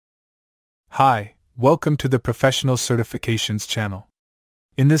Hi, welcome to the Professional Certifications channel.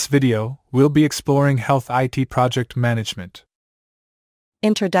 In this video, we'll be exploring Health IT Project Management.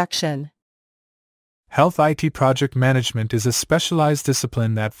 Introduction. Health IT Project Management is a specialized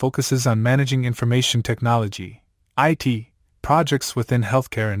discipline that focuses on managing information technology (IT) projects within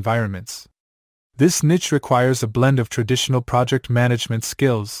healthcare environments. This niche requires a blend of traditional project management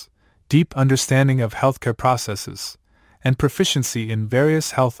skills, deep understanding of healthcare processes, and proficiency in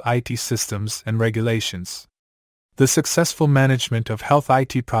various health IT systems and regulations. The successful management of health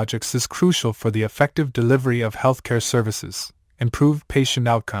IT projects is crucial for the effective delivery of healthcare services, improved patient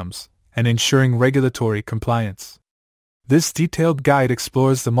outcomes, and ensuring regulatory compliance. This detailed guide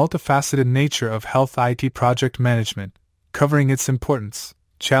explores the multifaceted nature of health IT project management, covering its importance,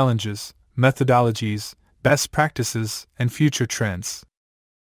 challenges, methodologies, best practices, and future trends.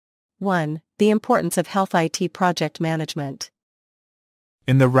 1. The importance of health IT project management.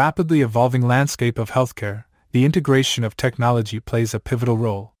 In the rapidly evolving landscape of healthcare, the integration of technology plays a pivotal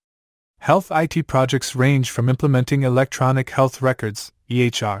role. Health IT projects range from implementing electronic health records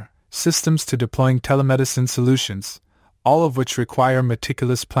 (EHR) systems to deploying telemedicine solutions, all of which require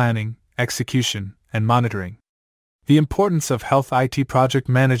meticulous planning, execution, and monitoring. The importance of health IT project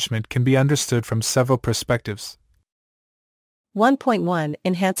management can be understood from several perspectives. 1.1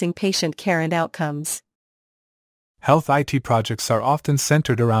 Enhancing patient care and outcomes. Health IT projects are often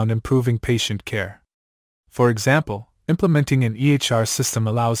centered around improving patient care. For example, implementing an EHR system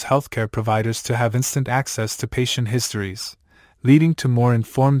allows healthcare providers to have instant access to patient histories, leading to more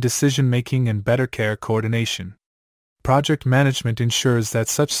informed decision-making and better care coordination. Project management ensures that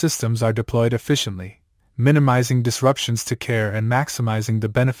such systems are deployed efficiently, minimizing disruptions to care and maximizing the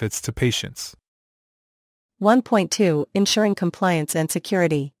benefits to patients. 1.2 Ensuring compliance and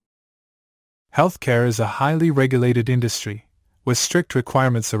security. Healthcare is a highly regulated industry, with strict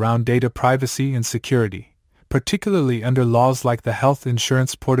requirements around data privacy and security, particularly under laws like the Health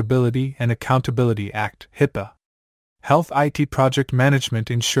Insurance Portability and Accountability Act (HIPAA). Health IT project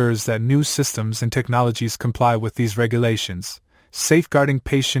management ensures that new systems and technologies comply with these regulations, safeguarding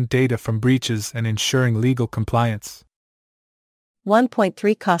patient data from breaches and ensuring legal compliance.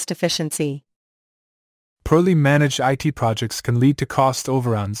 1.3 Cost efficiency. Poorly managed IT projects can lead to cost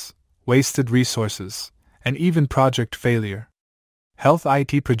overruns, wasted resources, and even project failure. Health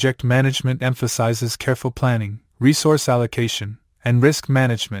IT project management emphasizes careful planning, resource allocation, and risk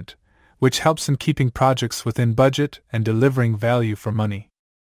management, which helps in keeping projects within budget and delivering value for money.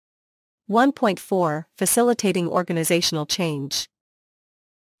 1.4 Facilitating organizational change.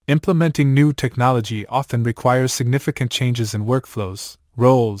 Implementing new technology often requires significant changes in workflows,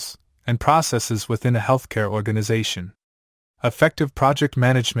 roles, and processes within a healthcare organization. Effective project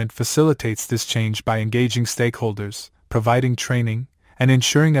management facilitates this change by engaging stakeholders, providing training, and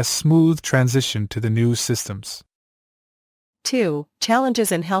ensuring a smooth transition to the new systems. 2.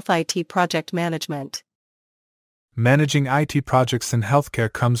 Challenges in health IT project management. Managing IT projects in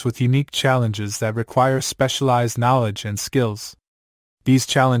healthcare comes with unique challenges that require specialized knowledge and skills. These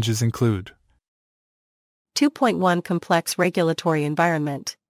challenges include 2.1 Complex regulatory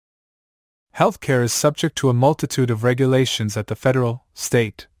environment. Healthcare is subject to a multitude of regulations at the federal,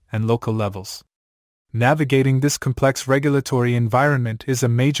 state, and local levels. Navigating this complex regulatory environment is a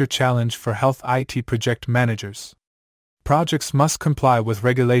major challenge for health IT project managers. Projects must comply with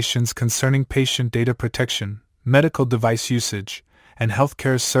regulations concerning patient data protection, medical device usage, and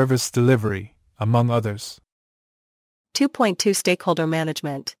healthcare service delivery, among others. 2.2 Stakeholder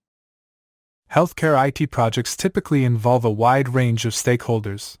Management. Healthcare IT projects typically involve a wide range of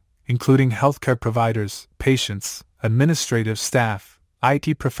stakeholders, including healthcare providers, patients, administrative staff,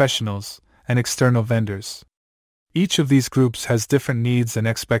 IT professionals, and external vendors. Each of these groups has different needs and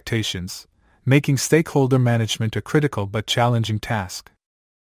expectations, making stakeholder management a critical but challenging task.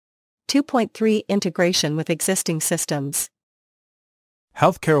 2.3 Integration with existing systems.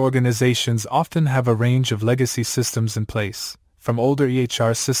 Healthcare organizations often have a range of legacy systems in place, from older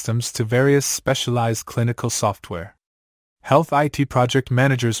EHR systems to various specialized clinical software. Health IT project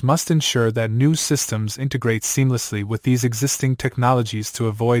managers must ensure that new systems integrate seamlessly with these existing technologies to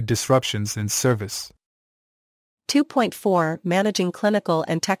avoid disruptions in service. 2.4 Managing clinical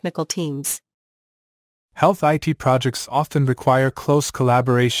and technical teams. Health IT projects often require close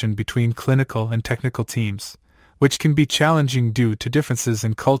collaboration between clinical and technical teams, which can be challenging due to differences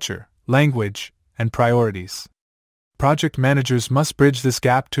in culture, language, and priorities. Project managers must bridge this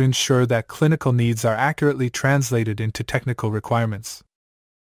gap to ensure that clinical needs are accurately translated into technical requirements.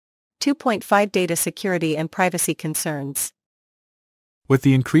 2.5 Data security and privacy concerns. With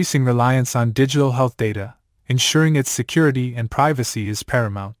the increasing reliance on digital health data, ensuring its security and privacy is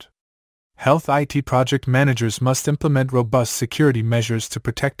paramount. Health IT project managers must implement robust security measures to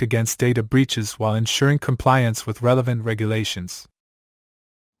protect against data breaches while ensuring compliance with relevant regulations.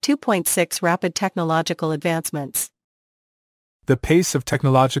 2.6 Rapid technological advancements. The pace of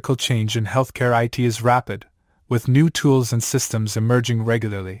technological change in healthcare IT is rapid, with new tools and systems emerging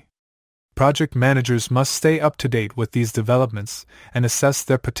regularly. Project managers must stay up to date with these developments and assess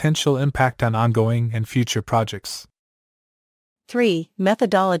their potential impact on ongoing and future projects. 3.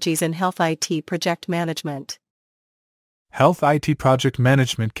 Methodologies in health IT project management. Health IT project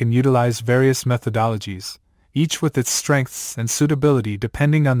management can utilize various methodologies, each with its strengths and suitability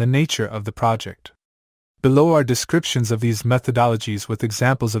depending on the nature of the project. Below are descriptions of these methodologies with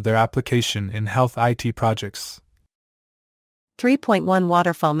examples of their application in health IT projects. 3.1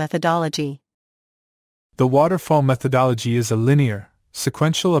 Waterfall Methodology. The Waterfall Methodology is a linear,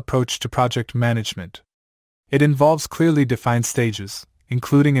 sequential approach to project management. It involves clearly defined stages,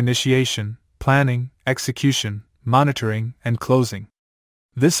 including initiation, planning, execution, monitoring, and closing.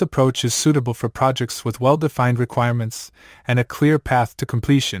 This approach is suitable for projects with well-defined requirements and a clear path to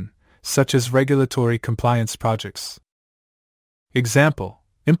completion, such as regulatory compliance projects. Example: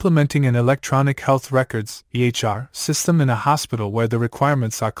 implementing an electronic health records (EHR) system in a hospital where the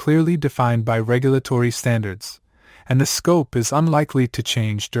requirements are clearly defined by regulatory standards, and the scope is unlikely to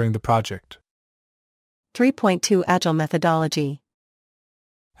change during the project. 3.2 Agile Methodology.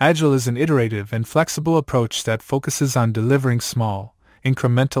 Agile is an iterative and flexible approach that focuses on delivering small,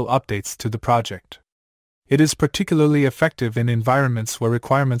 incremental updates to the project. It is particularly effective in environments where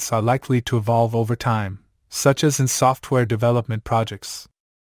requirements are likely to evolve over time, such as in software development projects.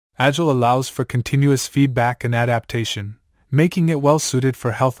 Agile allows for continuous feedback and adaptation, making it well-suited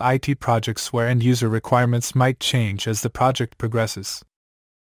for health IT projects where end-user requirements might change as the project progresses.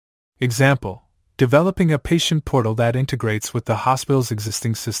 Example: developing a patient portal that integrates with the hospital's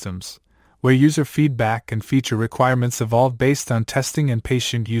existing systems, where user feedback and feature requirements evolve based on testing and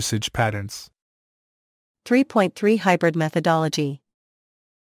patient usage patterns. 3.3 Hybrid Methodology.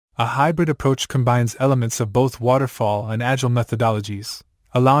 A hybrid approach combines elements of both waterfall and agile methodologies,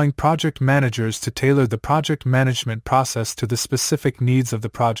 allowing project managers to tailor the project management process to the specific needs of the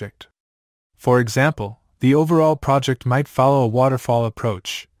project. For example, the overall project might follow a waterfall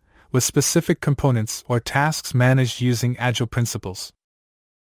approach, with specific components or tasks managed using agile principles.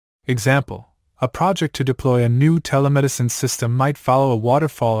 Example: a project to deploy a new telemedicine system might follow a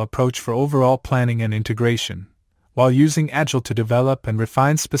waterfall approach for overall planning and integration, while using agile to develop and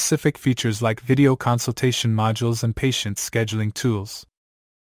refine specific features like video consultation modules and patient scheduling tools.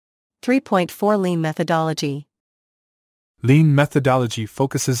 3.4 Lean Methodology. Lean methodology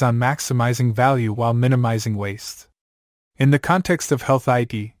focuses on maximizing value while minimizing waste. In the context of health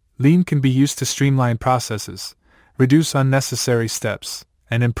IT, Lean can be used to streamline processes, reduce unnecessary steps,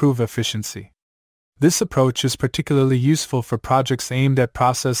 and improve efficiency. This approach is particularly useful for projects aimed at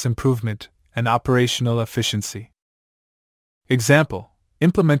process improvement and operational efficiency. Example: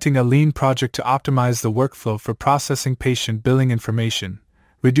 implementing a Lean project to optimize the workflow for processing patient billing information,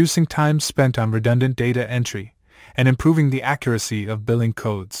 reducing time spent on redundant data entry, and improving the accuracy of billing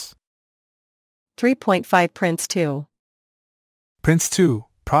codes. 3.5 Prince 2. Prince 2,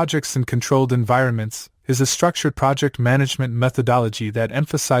 Projects in Controlled Environments, is a structured project management methodology that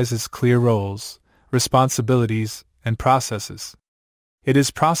emphasizes clear roles, responsibilities, and processes. It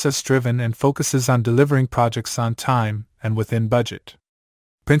is process-driven and focuses on delivering projects on time and within budget.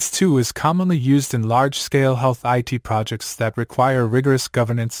 Prince 2 is commonly used in large-scale health IT projects that require rigorous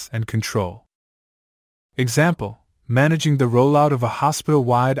governance and control. Example: managing the rollout of a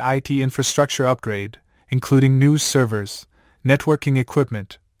hospital-wide IT infrastructure upgrade, including new servers, networking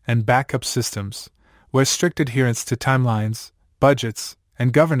equipment, and backup systems, where strict adherence to timelines, budgets,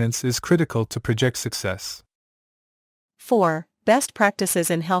 and governance is critical to project success. 4. Best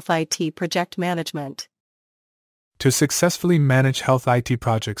practices in health IT project management. To successfully manage health IT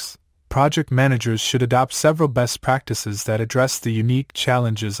projects, project managers should adopt several best practices that address the unique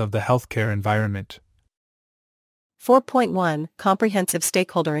challenges of the healthcare environment. 4.1 Comprehensive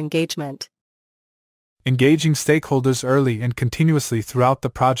stakeholder engagement. Engaging stakeholders early and continuously throughout the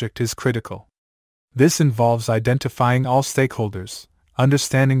project is critical. This involves identifying all stakeholders,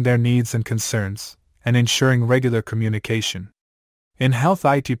 understanding their needs and concerns, and ensuring regular communication. In health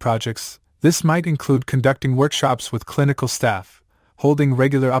IT projects, this might include conducting workshops with clinical staff, holding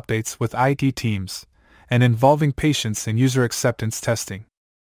regular updates with IT teams, and involving patients in user acceptance testing.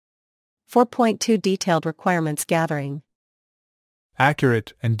 4.2 Detailed requirements gathering.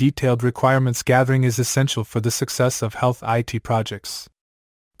 Accurate and detailed requirements gathering is essential for the success of health IT projects.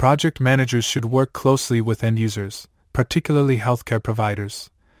 Project managers should work closely with end users, particularly healthcare providers,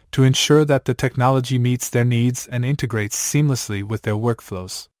 to ensure that the technology meets their needs and integrates seamlessly with their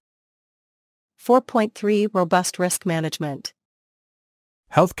workflows. 4.3 Robust risk management.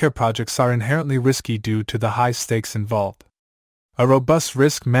 Healthcare projects are inherently risky due to the high stakes involved. A robust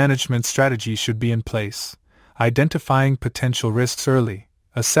risk management strategy should be in place, identifying potential risks early,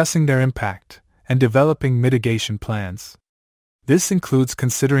 assessing their impact, and developing mitigation plans. This includes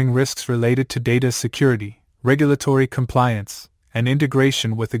considering risks related to data security, regulatory compliance, and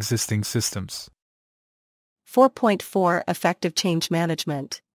integration with existing systems. 4.4 Effective change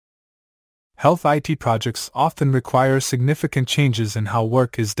management. Health IT projects often require significant changes in how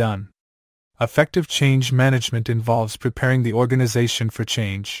work is done. Effective change management involves preparing the organization for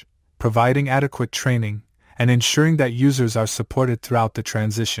change, providing adequate training, and ensuring that users are supported throughout the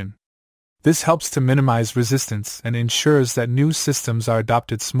transition. This helps to minimize resistance and ensures that new systems are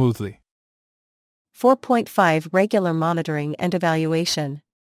adopted smoothly. 4.5 Regular monitoring and evaluation.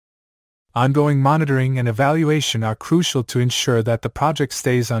 Ongoing monitoring and evaluation are crucial to ensure that the project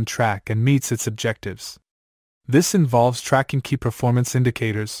stays on track and meets its objectives. This involves tracking key performance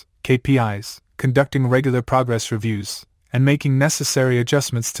indicators, KPIs, conducting regular progress reviews, and making necessary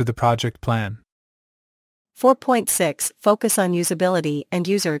adjustments to the project plan. 4.6 Focus on usability and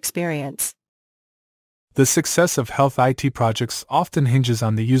user experience. The success of health IT projects often hinges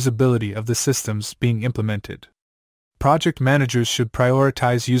on the usability of the systems being implemented. Project managers should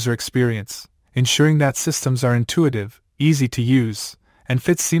prioritize user experience, ensuring that systems are intuitive, easy to use, and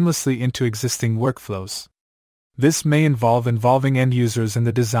fit seamlessly into existing workflows. This may involve involving end users in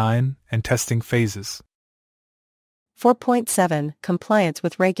the design and testing phases. 4.7 Compliance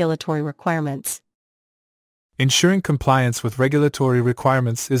with regulatory requirements. Ensuring compliance with regulatory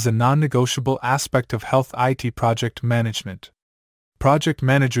requirements is a non-negotiable aspect of health IT project management. Project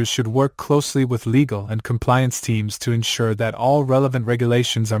managers should work closely with legal and compliance teams to ensure that all relevant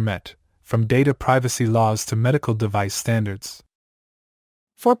regulations are met, from data privacy laws to medical device standards.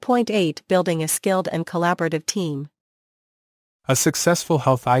 4.8 Building a skilled and collaborative team. A successful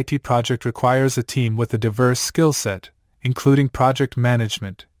health IT project requires a team with a diverse skill set, including project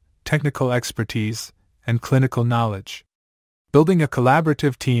management, technical expertise, and clinical knowledge. Building a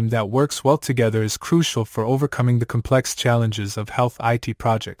collaborative team that works well together is crucial for overcoming the complex challenges of health IT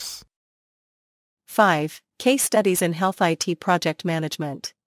projects. 5. Case studies in health IT project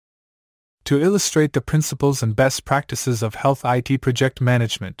management. To illustrate the principles and best practices of health IT project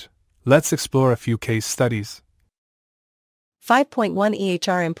management, let's explore a few case studies. 5.1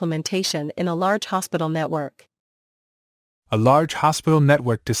 EHR implementation in a large hospital network. A large hospital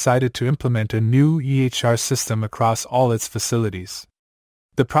network decided to implement a new EHR system across all its facilities.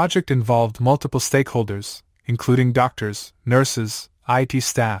 The project involved multiple stakeholders, including doctors, nurses, IT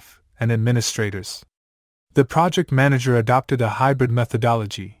staff, and administrators. The project manager adopted a hybrid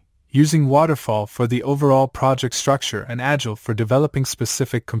methodology, using Waterfall for the overall project structure and Agile for developing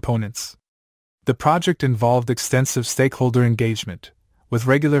specific components. The project involved extensive stakeholder engagement, with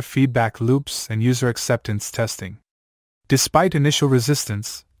regular feedback loops and user acceptance testing. Despite initial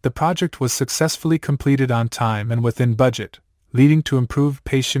resistance, the project was successfully completed on time and within budget, leading to improved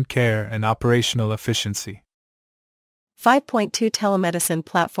patient care and operational efficiency. 5.2 Telemedicine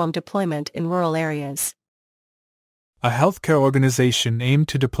platform deployment in rural areas. A healthcare organization aimed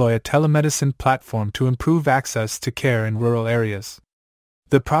to deploy a telemedicine platform to improve access to care in rural areas.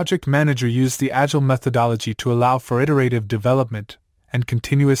 The project manager used the Agile methodology to allow for iterative development and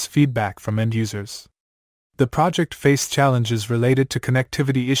continuous feedback from end users. The project faced challenges related to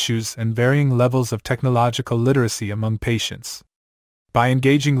connectivity issues and varying levels of technological literacy among patients. By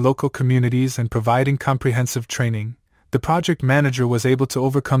engaging local communities and providing comprehensive training, the project manager was able to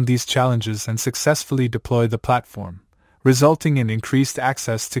overcome these challenges and successfully deploy the platform, resulting in increased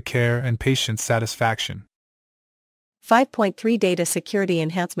access to care and patient satisfaction. 5.3 Data security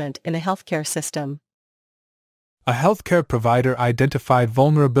enhancement in a healthcare system. A healthcare provider identified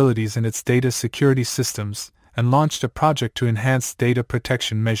vulnerabilities in its data security systems and launched a project to enhance data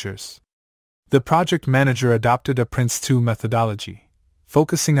protection measures. The project manager adopted a Prince2 methodology,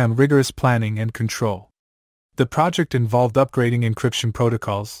 focusing on rigorous planning and control. The project involved upgrading encryption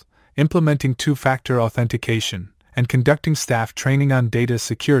protocols, implementing two-factor authentication, and conducting staff training on data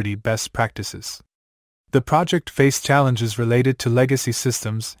security best practices. The project faced challenges related to legacy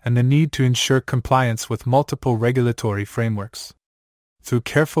systems and the need to ensure compliance with multiple regulatory frameworks. Through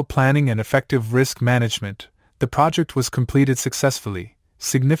careful planning and effective risk management, the project was completed successfully,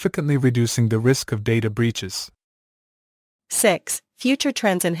 significantly reducing the risk of data breaches. 6. Future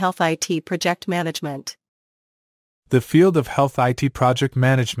trends in health IT project management. The field of health IT project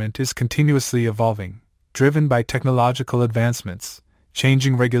management is continuously evolving, driven by technological advancements,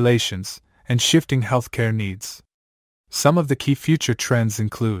 changing regulations, and shifting healthcare needs. Some of the key future trends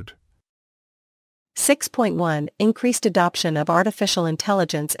include 6.1 Increased adoption of artificial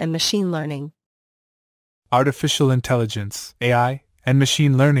intelligence and machine learning. Artificial intelligence, AI, and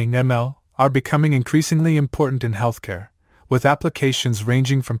machine learning, ML, are becoming increasingly important in healthcare, with applications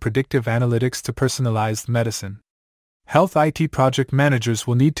ranging from predictive analytics to personalized medicine. Health IT project managers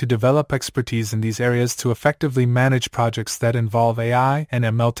will need to develop expertise in these areas to effectively manage projects that involve AI and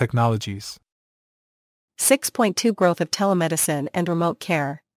ML technologies. 6.2 Growth of telemedicine and remote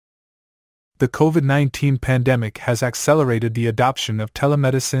care. The COVID-19 pandemic has accelerated the adoption of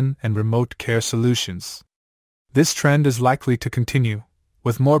telemedicine and remote care solutions. This trend is likely to continue,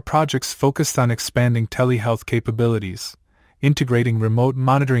 with more projects focused on expanding telehealth capabilities, integrating remote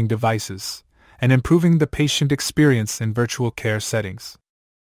monitoring devices, and improving the patient experience in virtual care settings.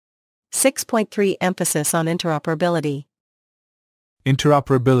 6.3 Emphasis on interoperability.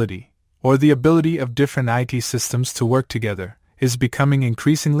 Interoperability, or the ability of different IT systems to work together, is becoming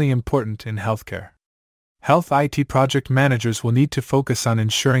increasingly important in healthcare. Health IT project managers will need to focus on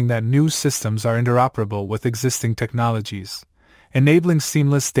ensuring that new systems are interoperable with existing technologies, enabling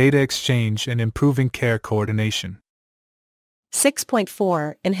seamless data exchange and improving care coordination.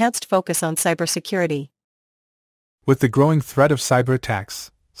 6.4 Enhanced focus on cybersecurity. With the growing threat of cyber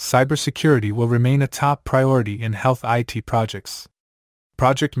attacks, cybersecurity will remain a top priority in health IT projects.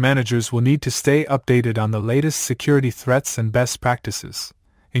 Project managers will need to stay updated on the latest security threats and best practices,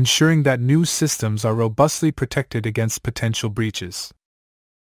 ensuring that new systems are robustly protected against potential breaches.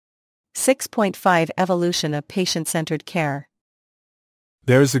 6.5 Evolution of patient-centered care.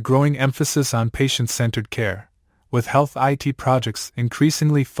 There is a growing emphasis on patient-centered care, with health IT projects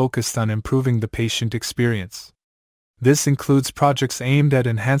increasingly focused on improving the patient experience. This includes projects aimed at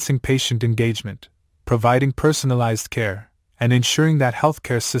enhancing patient engagement, providing personalized care, and ensuring that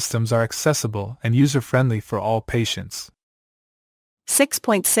healthcare systems are accessible and user-friendly for all patients.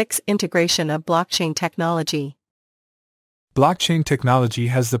 6.6 Integration of blockchain technology. Blockchain technology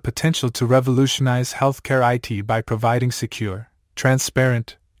has the potential to revolutionize healthcare IT by providing secure,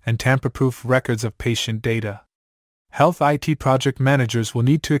 transparent, and tamper-proof records of patient data. Health IT project managers will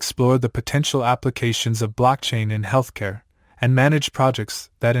need to explore the potential applications of blockchain in healthcare and manage projects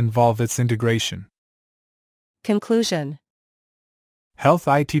that involve its integration. Conclusion. Health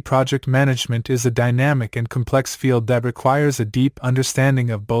IT project management is a dynamic and complex field that requires a deep understanding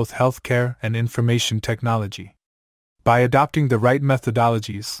of both healthcare and information technology. By adopting the right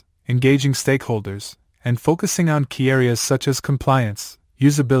methodologies, engaging stakeholders, and focusing on key areas such as compliance,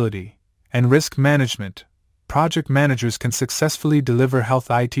 usability, and risk management, project managers can successfully deliver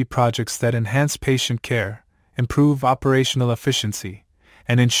health IT projects that enhance patient care, improve operational efficiency,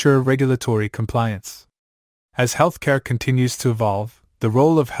 and ensure regulatory compliance. As healthcare continues to evolve, the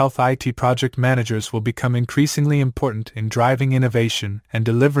role of health IT project managers will become increasingly important in driving innovation and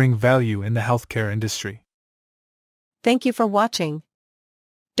delivering value in the healthcare industry. Thank you for watching.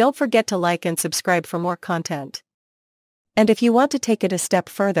 Don't forget to like and subscribe for more content. And if you want to take it a step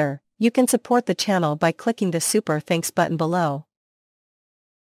further, you can support the channel by clicking the Super Thanks button below.